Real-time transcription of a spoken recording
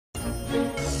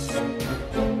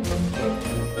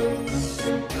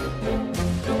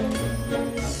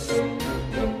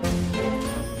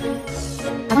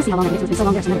wanna see how long I've been so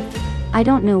long there, so I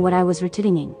don't know what I was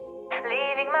retitting.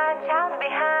 Leaving my child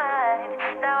behind.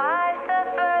 Now I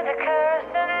suffer the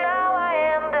curse and now I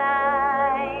am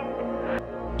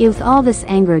blind. With all this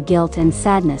anger, guilt and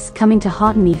sadness coming to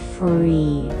haunt me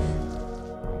free.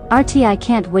 RT, I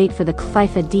can't wait for the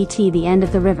FIFA DT, the end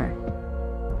of the river.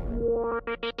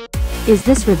 Is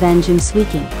this revenge I'm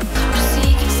squeaking?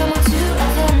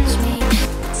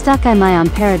 Stuck am I on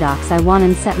paradox, I want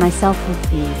and set myself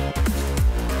with thee.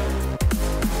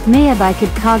 Maybe I could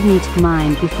cognate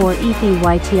mind before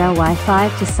ETYTRY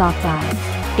 5 to soft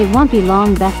eye. It won't be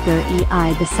long Bethger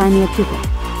EI beside me a pupil.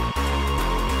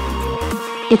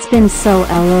 It's been so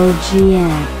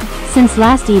LOGN. Since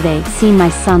last Eve seen my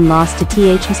son lost to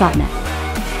TH Msatnet.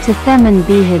 To Themin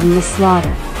be hidden the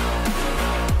slaughter.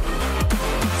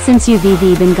 Since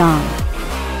UVV been gone.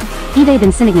 Eve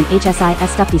been singing an HSIS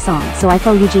stuffy song, so I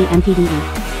fo UG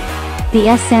MPDE. The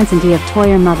S Sansandy of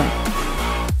Toyer mother.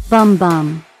 Bum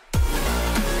bum.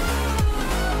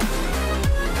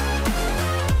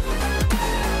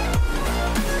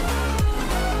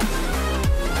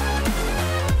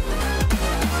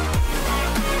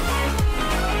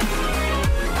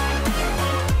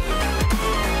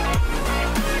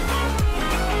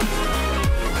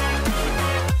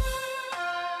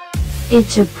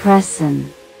 It's a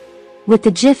pressin'. With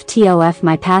the GIF TOF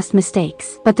my past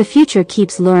mistakes, but the future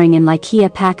keeps luring in like a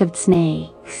pack of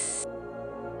snakes.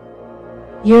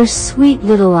 Your sweet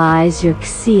little eyes, your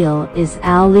seal is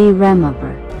Ali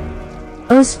remember.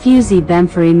 Os fusy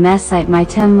bemferi mesite my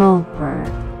temoper.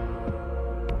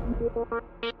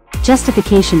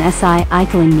 Justification si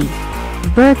eikling me.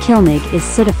 Bur Kilnig is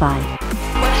certified.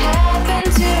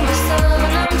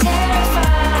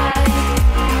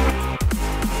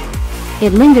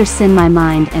 It lingers in my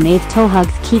mind and 8th tohug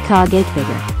kikog 8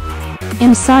 bigger.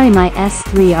 I'm sorry my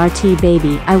S3RT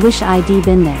baby, I wish I'd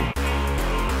been there.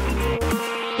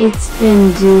 It's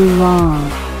been too long.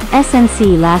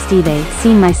 SNC last Eve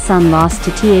seen my son lost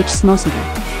to TH Smosinger.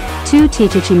 2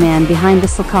 Tichichi man behind the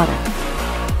Sulcata.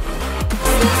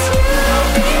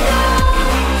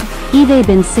 Eve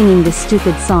been singing this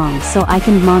stupid song so I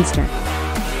can monster.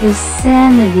 The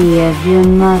sanity of your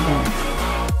mother.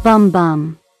 Bum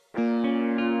bum.